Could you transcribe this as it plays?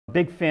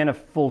Big fan of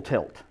Full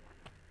Tilt.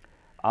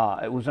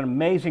 It was an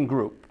amazing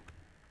group.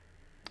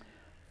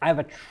 I have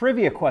a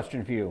trivia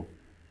question for you.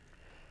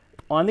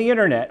 On the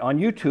internet, on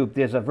YouTube,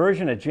 there's a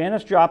version of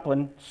Janis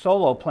Joplin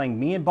solo playing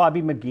Me and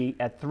Bobby McGee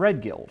at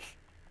Threadgills.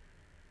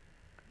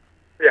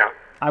 Yeah.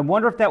 I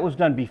wonder if that was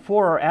done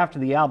before or after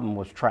the album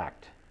was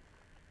tracked.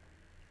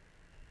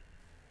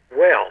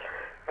 Well,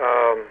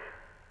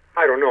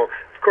 I don't know.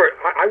 Of course,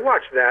 I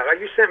watched that.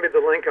 You sent me the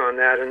link on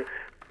that, and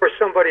of course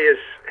somebody has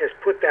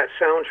put that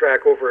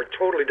soundtrack over a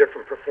totally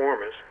different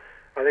performance.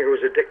 I think it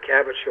was a Dick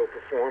Cavett Show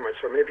performance,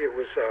 or maybe it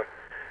was,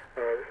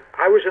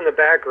 I was in the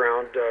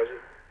background,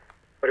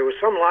 but it was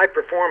some live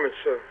performance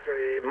of,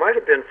 it might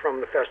have been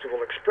from the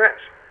Festival Express.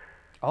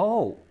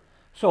 Oh,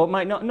 so it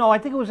might not, no, I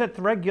think it was at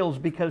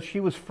Threadgills because she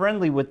was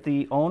friendly with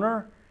the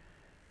owner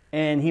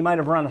and he might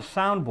have run a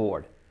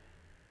soundboard.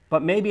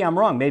 But maybe I'm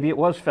wrong, maybe it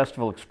was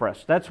Festival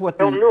Express. That's what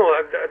the... Well,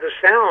 no, the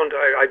sound,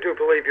 I do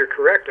believe you're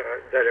correct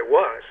that it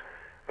was,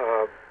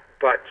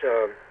 but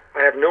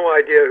I have no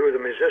idea who the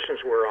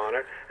musicians were on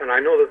it, and I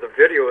know that the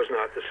video is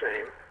not the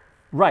same.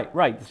 Right,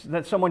 right.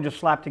 That someone just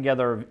slapped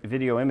together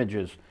video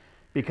images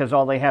because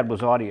all they had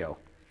was audio.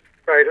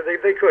 Right,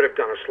 they could have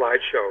done a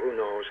slideshow, who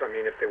knows, I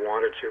mean, if they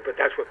wanted to, but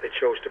that's what they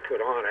chose to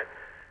put on it.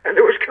 And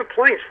there was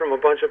complaints from a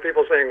bunch of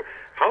people saying,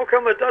 how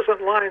come it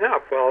doesn't line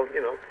up? Well,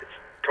 you know, it's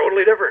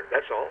totally different,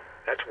 that's all.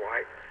 That's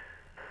why.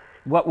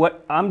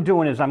 What I'm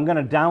doing is I'm going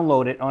to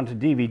download it onto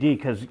DVD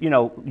because, you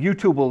know,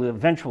 YouTube will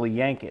eventually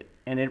yank it,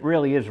 and it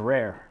really is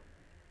rare.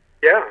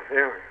 Yeah,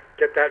 yeah.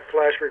 Get that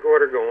flash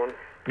recorder going.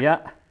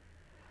 Yeah.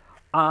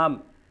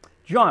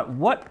 John,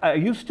 what are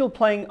you still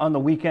playing on the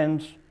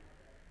weekends?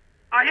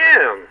 I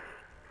am.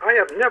 I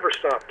have never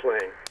stopped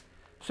playing.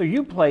 So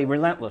you play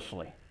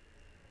relentlessly.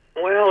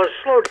 Well, it's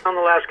slowed down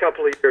the last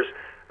couple of years.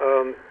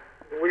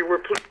 We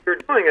were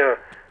doing a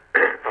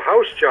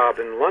house job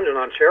in London,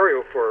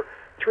 Ontario for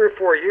 3 or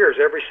 4 years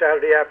every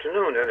Saturday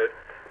afternoon, and it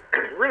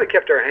really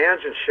kept our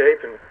hands in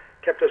shape and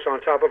kept us on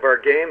top of our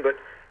game. But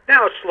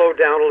now it's slowed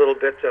down a little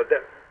bit.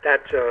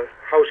 That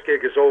house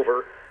gig is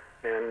over,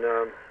 and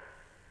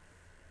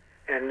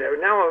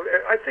now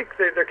I think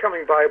they're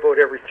coming by about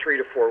every 3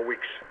 to 4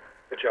 weeks,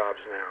 the jobs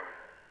now.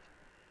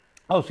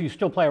 Oh, so you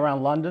still play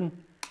around London?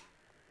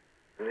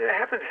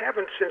 I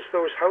haven't since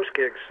those house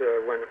gigs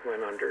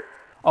went under.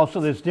 Oh, so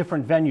there's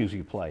different venues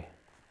you play?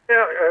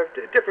 Yeah,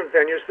 different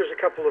venues. There's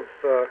a couple of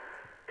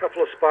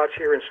spots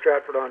here in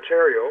Stratford,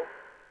 Ontario,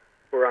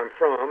 where I'm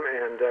from,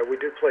 and we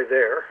do play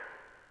there.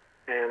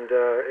 And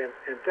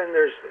then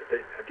there's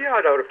the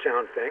odd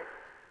out-of-town thing.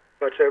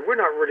 But we're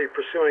not really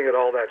pursuing it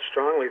all that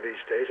strongly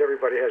these days.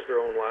 Everybody has their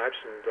own lives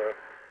and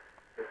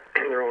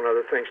their own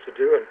other things to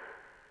do.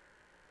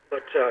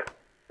 But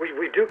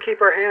we do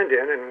keep our hand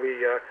in, and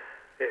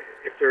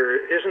if there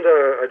isn't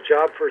a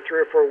job for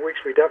 3 or 4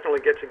 weeks, we definitely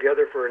get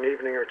together for an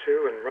evening or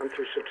two and run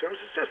through some tunes.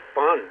 It's just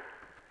fun.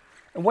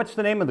 And what's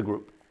the name of the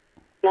group?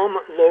 Plum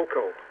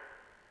Loco.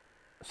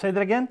 Say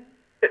that again?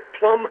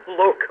 Plum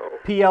Loco.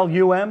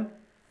 P-L-U-M?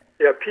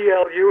 Yeah,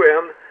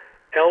 P-L-U-M-L-O-C-O.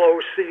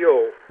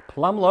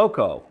 Plum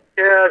Loco.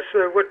 Yeah,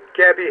 it's what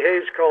Gabby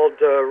Hayes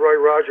called Roy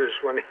Rogers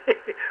when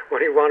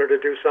he wanted to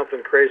do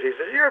something crazy. He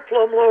says, "You're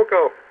Plum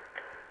Loco."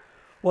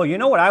 Well, you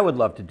know what I would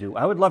love to do?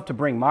 I would love to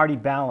bring Marty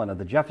Ballin of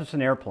the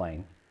Jefferson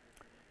Airplane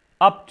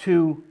up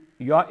to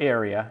your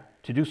area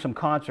to do some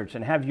concerts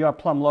and have your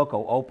Plum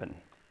Loco open.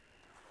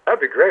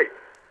 That'd be great.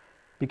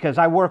 Because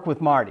I work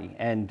with Marty,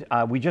 and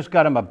we just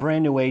got him a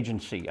brand new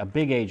agency, a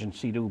big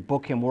agency, to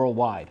book him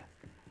worldwide.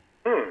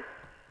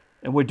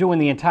 And we're doing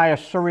the entire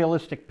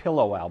Surrealistic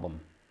Pillow album,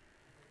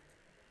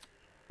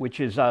 which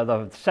is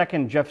the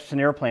second Jefferson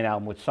Airplane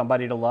album with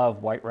Somebody to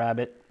Love, White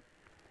Rabbit,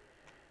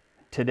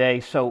 Today.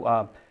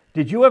 So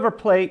did you ever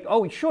play,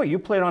 oh sure, you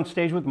played on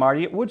stage with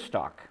Marty at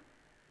Woodstock.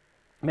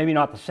 Maybe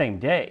not the same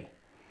day.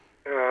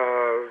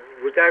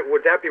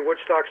 Would that be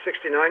Woodstock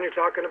 69 you're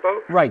talking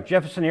about? Right,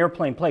 Jefferson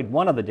Airplane played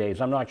one of the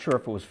days. I'm not sure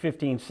if it was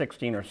 15,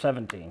 16, or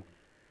 17.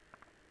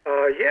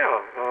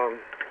 Yeah.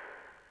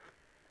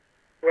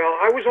 Well,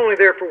 I was only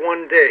there for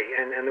one day,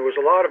 and there was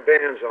a lot of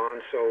bands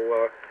on,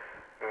 so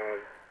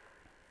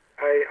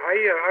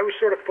I was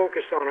sort of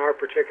focused on our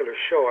particular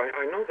show.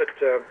 I know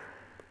that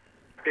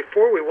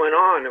before we went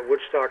on at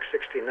Woodstock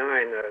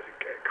 69,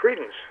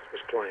 Creedence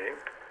was playing.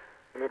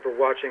 I remember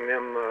watching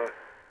them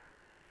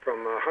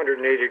from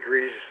 180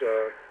 degrees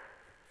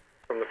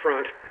from the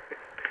front,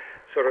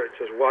 sort of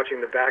just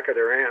watching the back of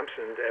their amps,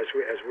 and as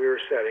we were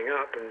setting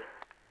up, and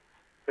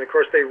of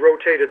course they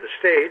rotated the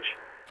stage,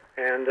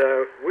 and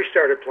we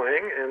started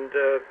playing, and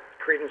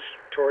Creedence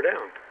tore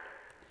down.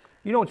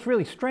 You know what's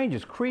really strange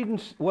is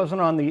Creedence wasn't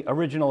on the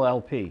original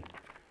LP.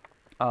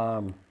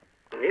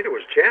 Neither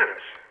was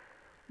Janis.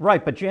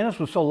 Right, but Janis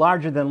was so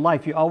larger than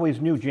life, you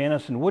always knew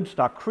Janis and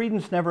Woodstock.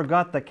 Creedence never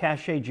got the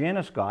cachet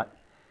Janis got,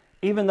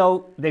 even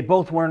though they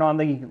both weren't on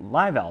the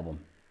live album.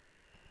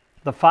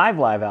 The 5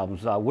 live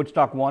albums,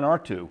 Woodstock 1 or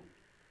 2.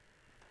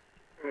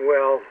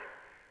 Well,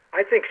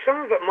 I think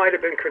some of it might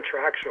have been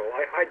contractual.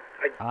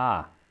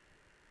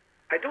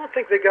 I don't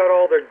think they got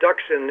all their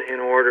ducks in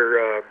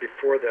order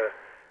before the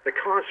the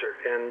concert,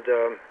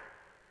 and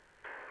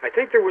I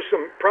think there was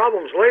some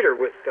problems later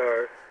with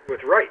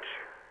rights,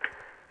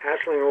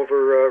 hassling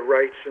over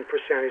rights and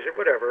percentage,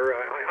 whatever.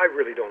 I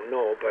really don't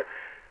know, but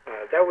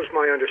that was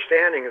my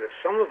understanding, that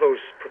some of those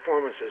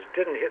performances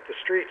didn't hit the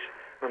streets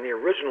on the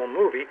original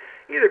movie,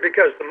 either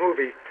because the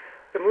movie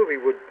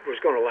was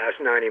going to last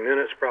 90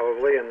 minutes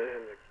probably, and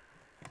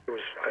it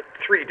was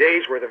 3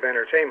 days worth of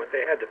entertainment.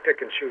 They had to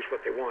pick and choose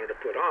what they wanted to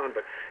put on,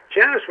 but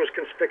Janis was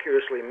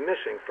conspicuously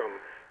missing from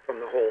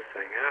the whole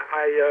thing.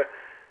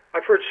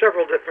 I've heard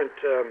several different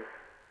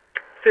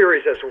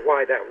theories as to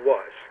why that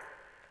was,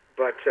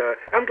 but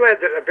I'm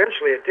glad that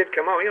eventually it did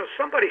come out. You know,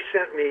 somebody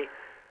sent me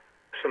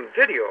some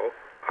video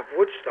of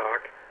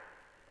Woodstock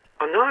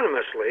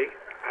anonymously.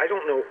 I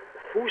don't know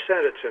who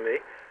sent it to me,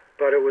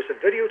 but it was a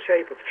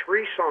videotape of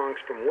 3 songs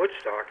from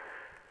Woodstock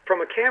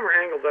from a camera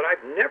angle that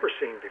I've never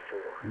seen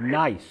before.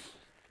 Nice.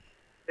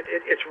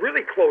 It's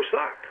really close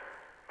up.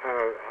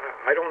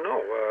 I don't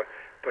know,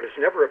 but it's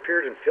never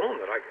appeared in film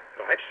that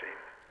I've seen.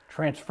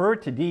 Transfer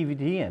it to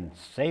DVD and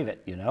save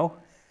it, you know?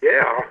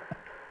 Yeah.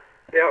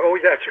 Yeah, oh,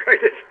 that's right.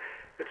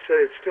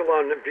 It's still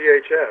on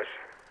VHS.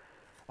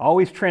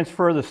 Always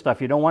transfer the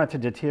stuff. You don't want it to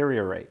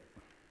deteriorate.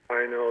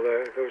 I know,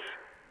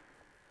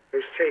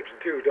 those tapes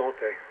do, don't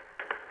they?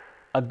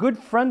 A good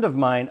friend of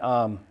mine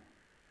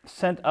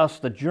sent us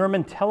the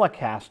German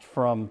telecast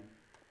from,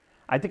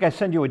 I think I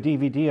sent you a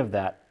DVD of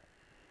that.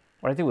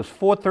 What I think it was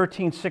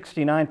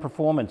 4/13/69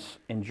 performance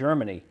in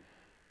Germany.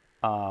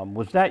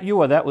 Was that you,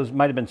 or that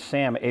might have been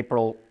Sam,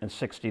 April in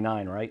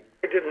 '69, right?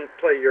 I didn't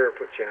play Europe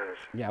with Janis.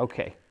 Yeah,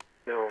 okay.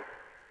 No.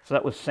 So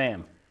that was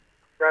Sam.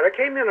 Right, I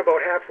came in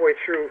about halfway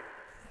through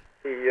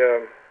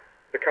the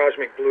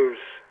Kozmic Blues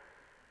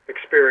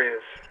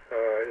experience.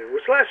 It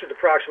was lasted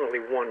approximately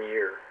 1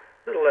 year,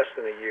 a little less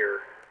than a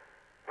year.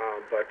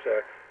 But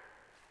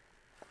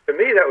to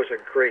me, that was a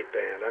great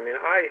band. I mean,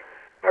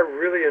 I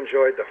really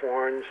enjoyed the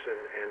horns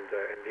and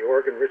the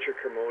organ, Richard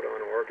Kermode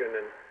on organ,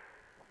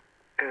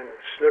 and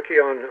Snooky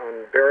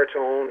on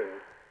baritone,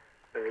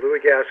 and Louis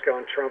Gasca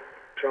on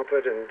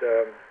trumpet, and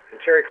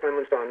Terry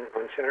Clemens on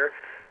tenor.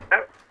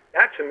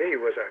 That to me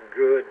was a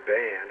good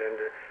band, and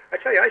I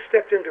tell you, I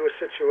stepped into a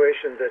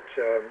situation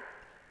that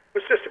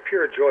was just a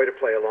pure joy to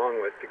play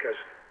along with, because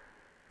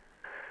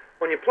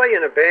when you play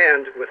in a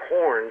band with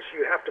horns,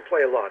 you have to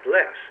play a lot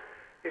less.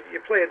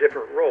 You play a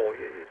different role.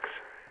 It's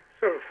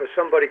sort of,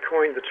 somebody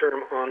coined the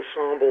term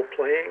ensemble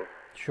playing.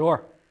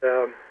 Sure.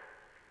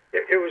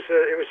 It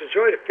was a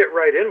joy to fit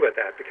right in with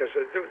that, because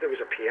there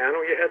was a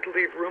piano you had to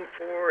leave room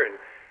for, and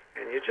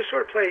you just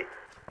sort of play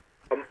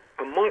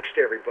amongst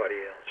everybody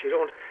else. You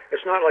don't.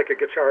 It's not like a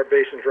guitar,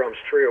 bass, and drums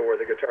trio where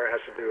the guitar has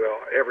to do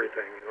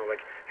everything. You know,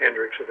 like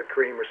Hendrix or the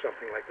Cream or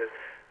something like this.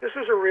 This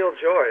was a real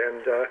joy,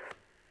 and to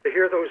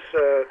hear those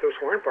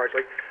horn parts.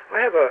 Like, I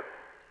have a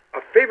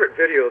favorite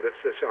video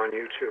that's on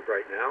YouTube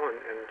right now, and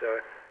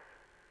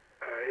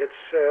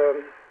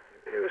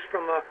it was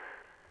from a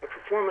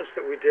performance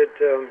that we did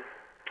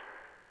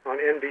on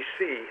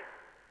NBC.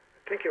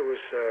 I think it was,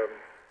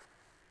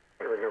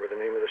 I don't remember the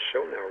name of the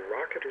show now,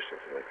 Rocket or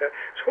something like that.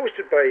 It's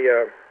hosted by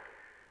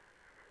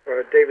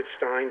David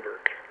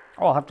Steinberg.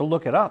 Oh, I'll have to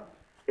look it up.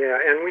 Yeah,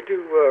 and we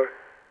do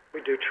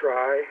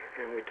Try,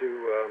 and we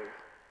do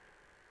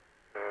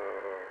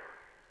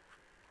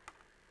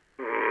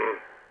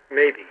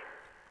Maybe.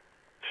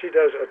 She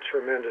does a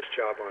tremendous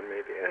job on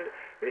Maybe, and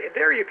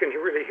there you can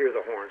really hear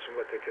the horns and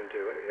what they can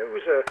do. It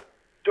was a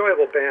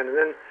enjoyable band, and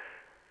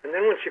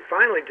then when she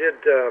finally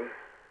did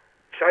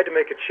decide to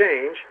make a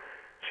change,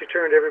 she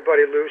turned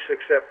everybody loose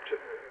except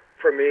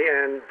for me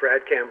and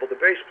Brad Campbell, the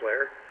bass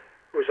player,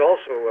 who was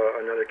also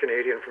another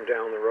Canadian from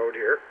down the road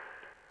here,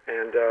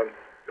 and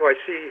who I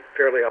see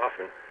fairly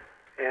often.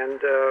 And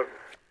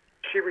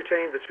she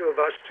retained the two of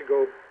us to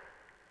go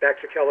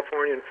back to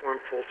California and form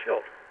Full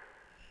Tilt.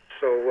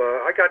 So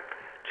I got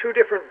two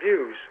different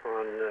views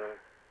on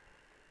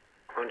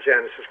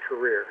Janis's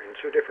career in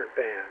two different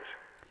bands.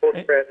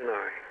 Both Brad and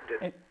I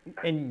did.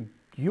 And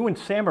you and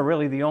Sam are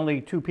really the only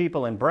two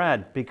people in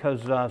Brad,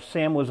 because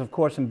Sam was, of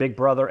course, in Big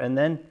Brother and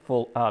then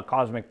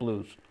Kozmic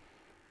Blues.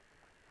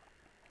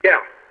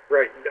 Yeah,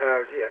 right.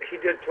 Yeah, he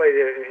did play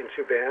in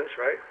two bands,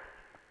 right?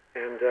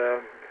 And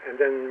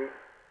then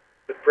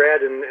with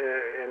Brad and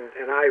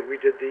I, we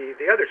did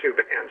the other two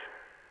bands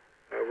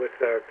with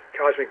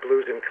Kozmic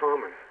Blues in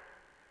common.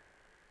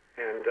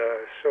 And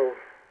so,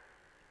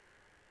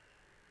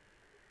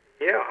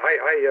 yeah,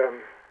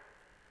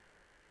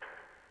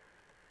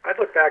 I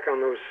look back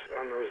on those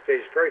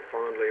days very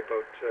fondly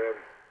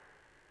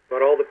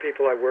about all the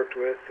people I worked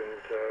with,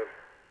 and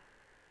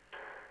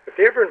if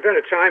they ever invent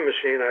a time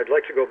machine, I'd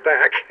like to go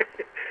back.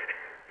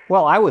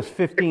 Well, I was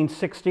 15,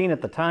 16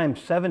 at the time,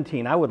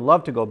 17. I would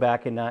love to go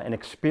back and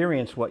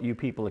experience what you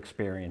people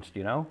experienced,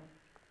 you know?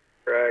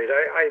 Right.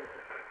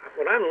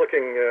 When I'm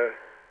looking,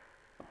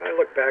 I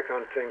look back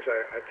on things,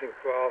 I think,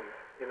 well,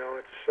 you know,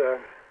 it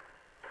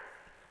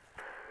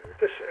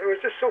was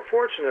just so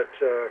fortunate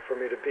for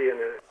me to be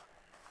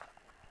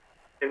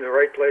in the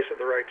right place at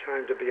the right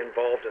time, to be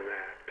involved in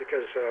that,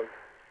 because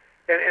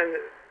and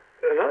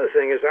another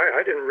thing is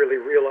I didn't really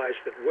realize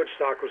that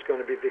Woodstock was going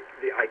to be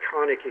the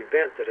iconic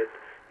event that it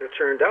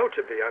turned out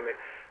to be. I mean,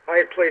 I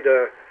had played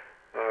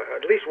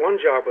at least one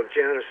job with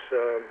Janis,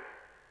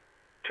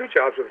 two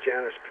jobs with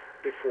Janis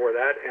before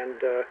that,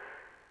 and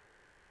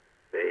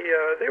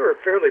they were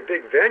fairly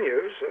big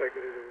venues. Like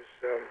there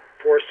was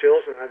Forest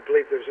Hills, and I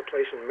believe there was a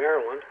place in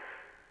Maryland.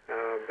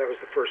 That was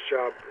the first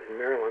job in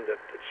Maryland that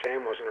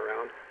Sam wasn't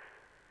around,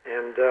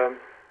 and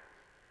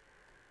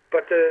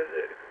but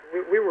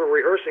we were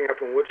rehearsing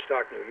up in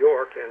Woodstock, New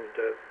York,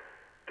 and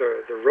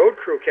the road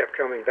crew kept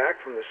coming back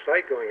from the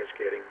site going, "It's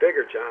getting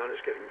bigger, John.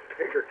 It's getting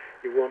bigger.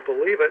 You won't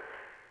believe it."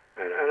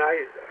 And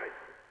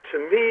to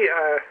me,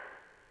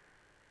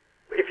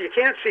 if you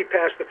can't see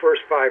past the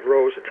first 5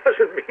 rows, it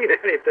doesn't mean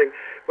anything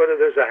whether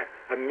there's a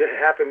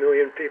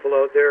 500,000 people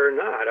out there or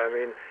not. I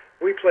mean,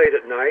 we played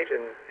at night,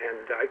 and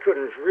I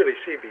couldn't really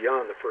see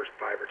beyond the first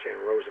 5 or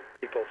 10 rows of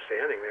people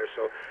standing there.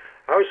 So,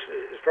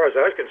 as far as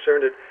I was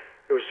concerned, it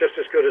was just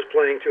as good as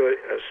playing to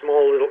a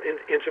small little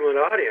intimate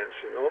audience,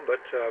 you know.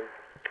 But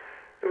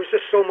there was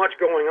just so much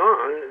going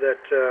on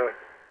that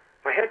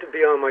I had to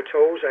be on my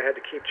toes. I had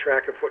to keep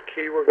track of what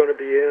key we're going to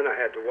be in. I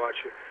had to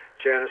watch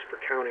Janis for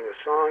counting the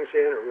songs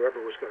in, or whoever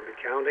was going to be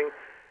counting,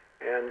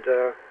 and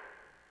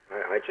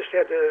I just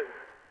had to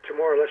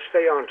more or less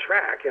stay on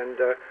track. And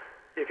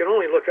you can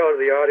only look out of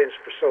the audience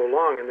for so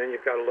long, and then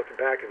you've got to look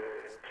back and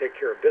take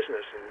care of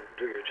business and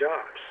do your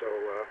job. So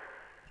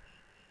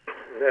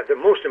the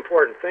most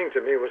important thing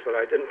to me was that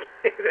I didn't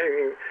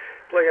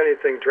play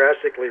anything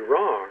drastically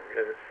wrong.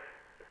 And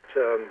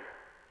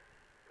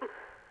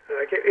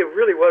it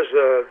really was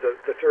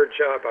the third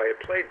job I had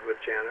played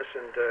with Janis,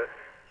 and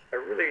I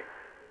really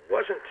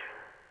wasn't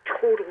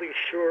totally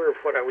sure of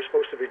what I was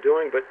supposed to be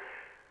doing, but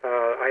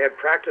I had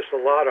practiced a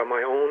lot on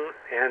my own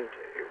and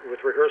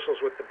with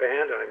rehearsals with the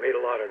band, and I made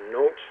a lot of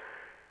notes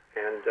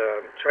and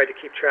tried to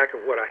keep track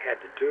of what I had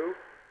to do,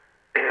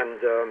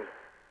 and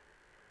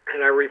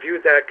I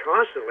reviewed that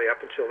constantly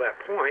up until that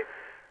point.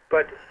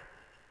 But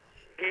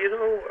you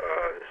know,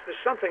 there's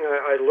something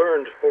I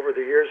learned over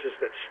the years, is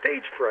that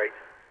stage fright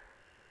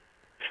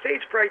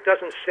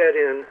doesn't set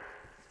in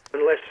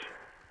unless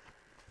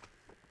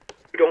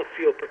you don't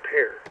feel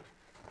prepared.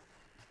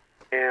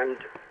 And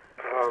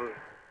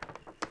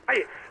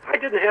I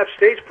didn't have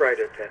stage fright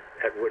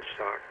at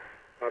Woodstock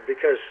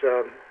because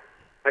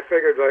I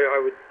figured I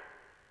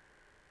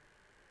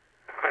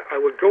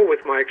would go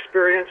with my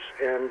experience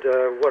and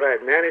what I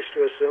had managed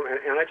to assume,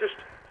 and I just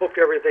hoped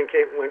everything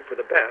came off for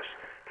the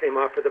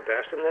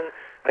best, and then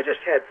I just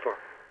had fun,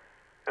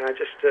 and I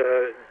just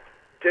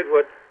did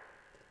what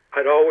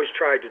I'd always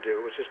tried to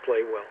do, which is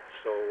play well.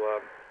 So,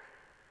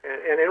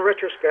 and in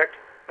retrospect,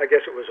 I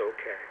guess it was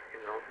okay,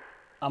 you know.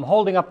 I'm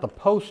holding up the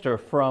poster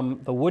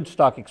from the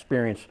Woodstock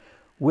experience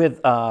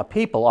with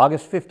people,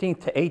 August 15th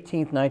to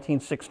 18th,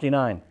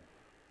 1969.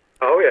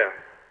 Oh, yeah.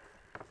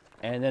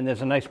 And then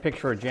there's a nice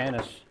picture of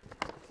Janis,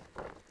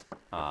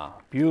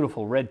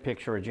 beautiful red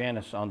picture of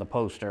Janis on the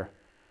poster.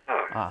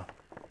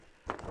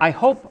 I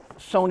hope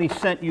Sony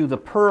sent you the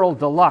Pearl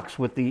Deluxe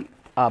with the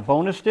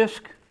bonus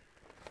disc.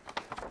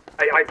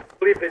 I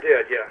believe they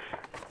did, yes.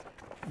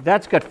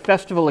 That's got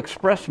Festival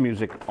Express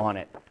music on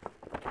it,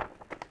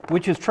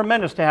 which is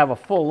tremendous to have a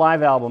full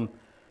live album,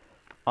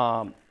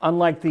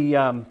 unlike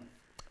the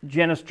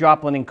Janis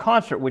Joplin in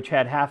concert, which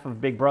had half of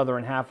Big Brother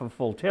and half of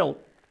Full Tilt.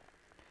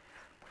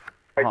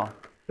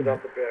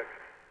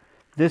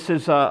 This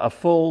is a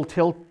full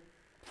tilt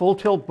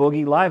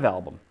boogie live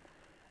album,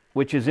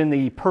 which is in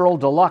the Pearl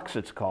Deluxe,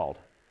 it's called.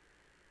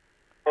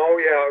 Oh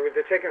yeah,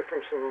 they're taken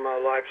from some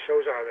live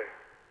shows, are they?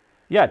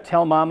 Yeah,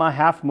 Tell Mama,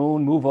 Half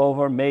Moon, Move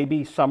Over,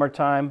 Maybe,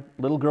 Summertime,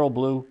 Little Girl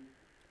Blue.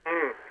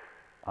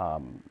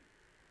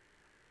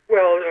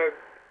 Well,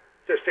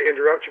 just to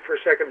interrupt you for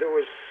a second, there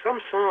was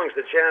some songs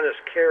that Janis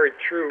carried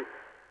through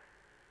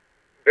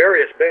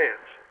various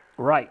bands.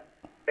 Right.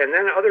 And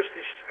then others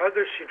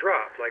she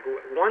dropped. Like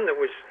one that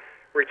was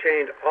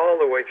retained all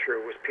the way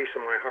through was Piece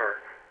of My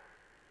Heart.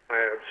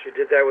 She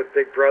did that with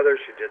Big Brother.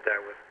 She did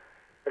that with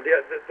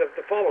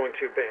the following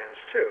 2 bands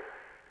too.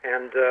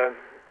 And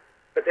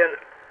but then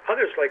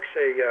others, like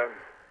say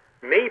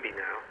Maybe,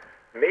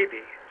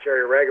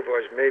 Jerry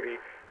Ragaboy's Maybe,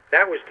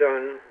 that was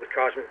done with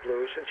Kozmic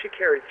Blues, and she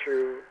carried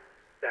through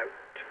that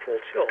to Full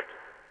Tilt.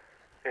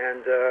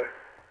 And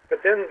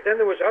but then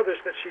there was others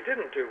that she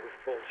didn't do with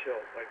Full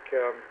Tilt, like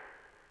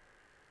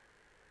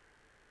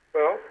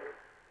well,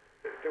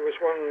 there was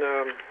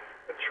one.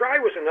 Try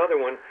was another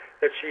one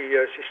that she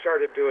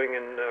started doing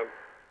in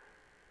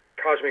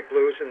Kozmic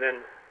Blues and then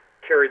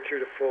carried through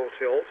to Full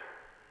Tilt.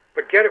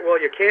 But Get It While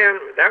You Can,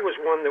 that was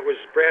one that was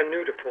brand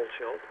new to Full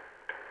Tilt.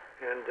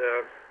 And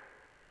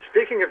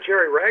speaking of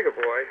Jerry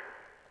Ragaboy,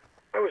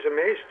 I was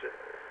amazed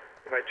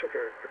when I took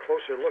a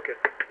closer look at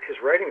his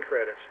writing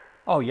credits.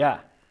 Oh, yeah.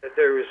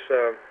 There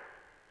was,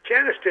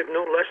 Janis did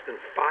no less than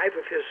 5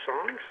 of his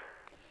songs.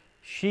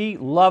 She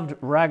loved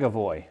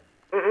Ragavoy.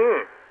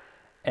 Mm-hmm.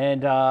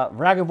 And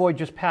Ragavoy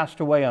just passed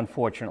away,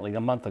 unfortunately,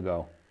 a month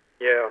ago.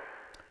 Yeah.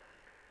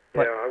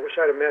 But, yeah, I wish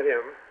I'd have met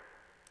him.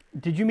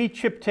 Did you meet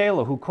Chip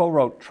Taylor, who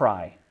co-wrote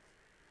Try?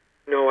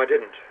 No, I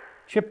didn't.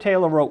 Chip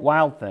Taylor wrote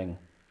Wild Thing.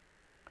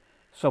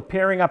 So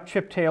pairing up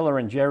Chip Taylor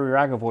and Jerry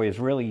Ragavoy is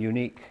really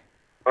unique.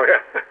 Oh,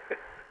 yeah.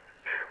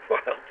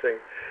 Wild Thing.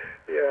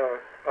 Yeah.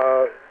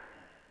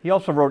 He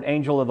also wrote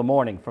Angel of the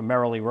Morning from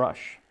Merrily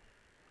Rush.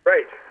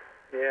 Right.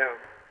 Yeah.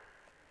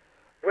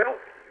 Well,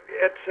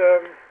 it's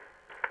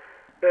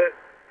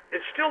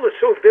still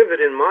so vivid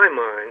in my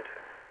mind.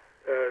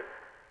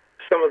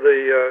 Some of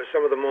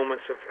the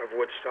moments of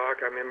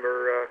Woodstock. I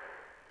remember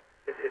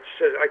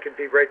I could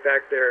be right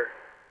back there,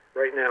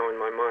 right now in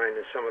my mind,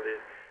 in some of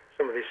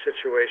these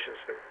situations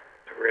that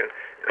we're in.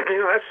 You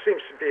know, that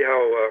seems to be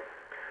how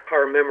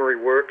our memory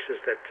works. Is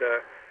that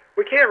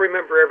we can't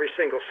remember every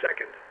single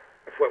second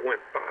of what went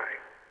by,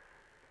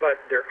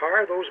 but there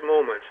are those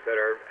moments that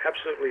are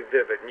absolutely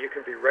vivid, and you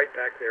can be right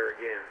back there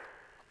again,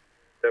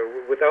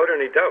 without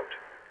any doubt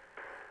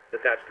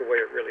that that's the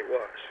way it really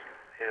was.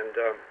 And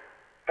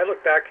I look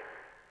back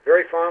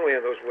very fondly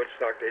on those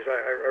Woodstock days.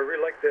 I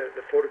really like the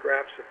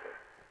photographs of the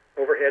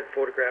overhead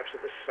photographs of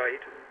the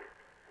site,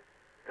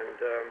 and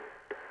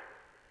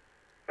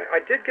I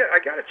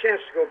got a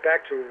chance to go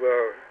back to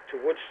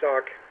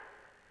Woodstock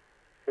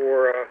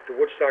for the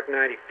Woodstock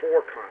 '94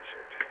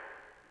 concert.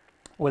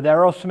 With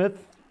Aerosmith?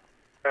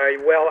 I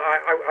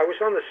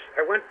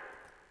went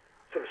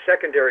to the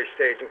secondary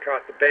stage and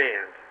caught the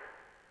band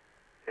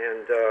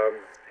and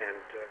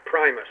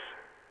Primus.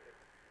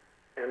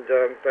 And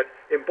but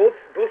in both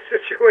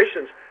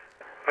situations,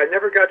 I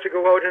never got to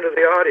go out into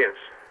the audience.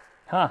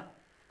 Huh.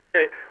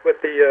 With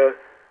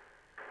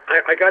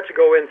I got to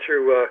go in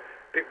through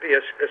be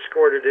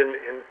escorted in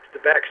the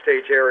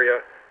backstage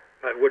area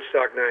at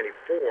Woodstock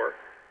 '94.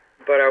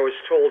 But I was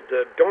told,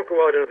 don't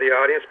go out into the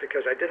audience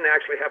because I didn't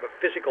actually have a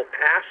physical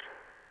pass.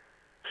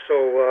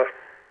 So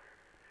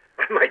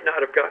I might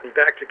not have gotten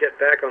back to get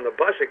back on the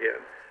bus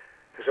again.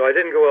 So I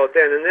didn't go out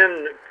then. And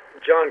then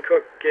John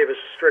Koepp gave us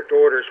strict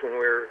orders when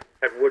we were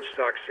at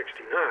Woodstock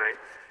 '69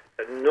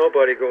 that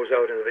nobody goes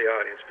out into the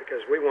audience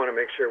because we want to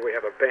make sure we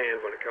have a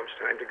band when it comes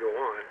time to go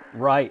on.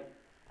 Right.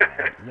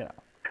 Yeah.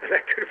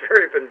 That could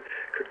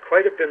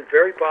quite have been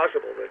very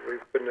possible that we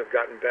wouldn't have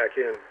gotten back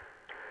in.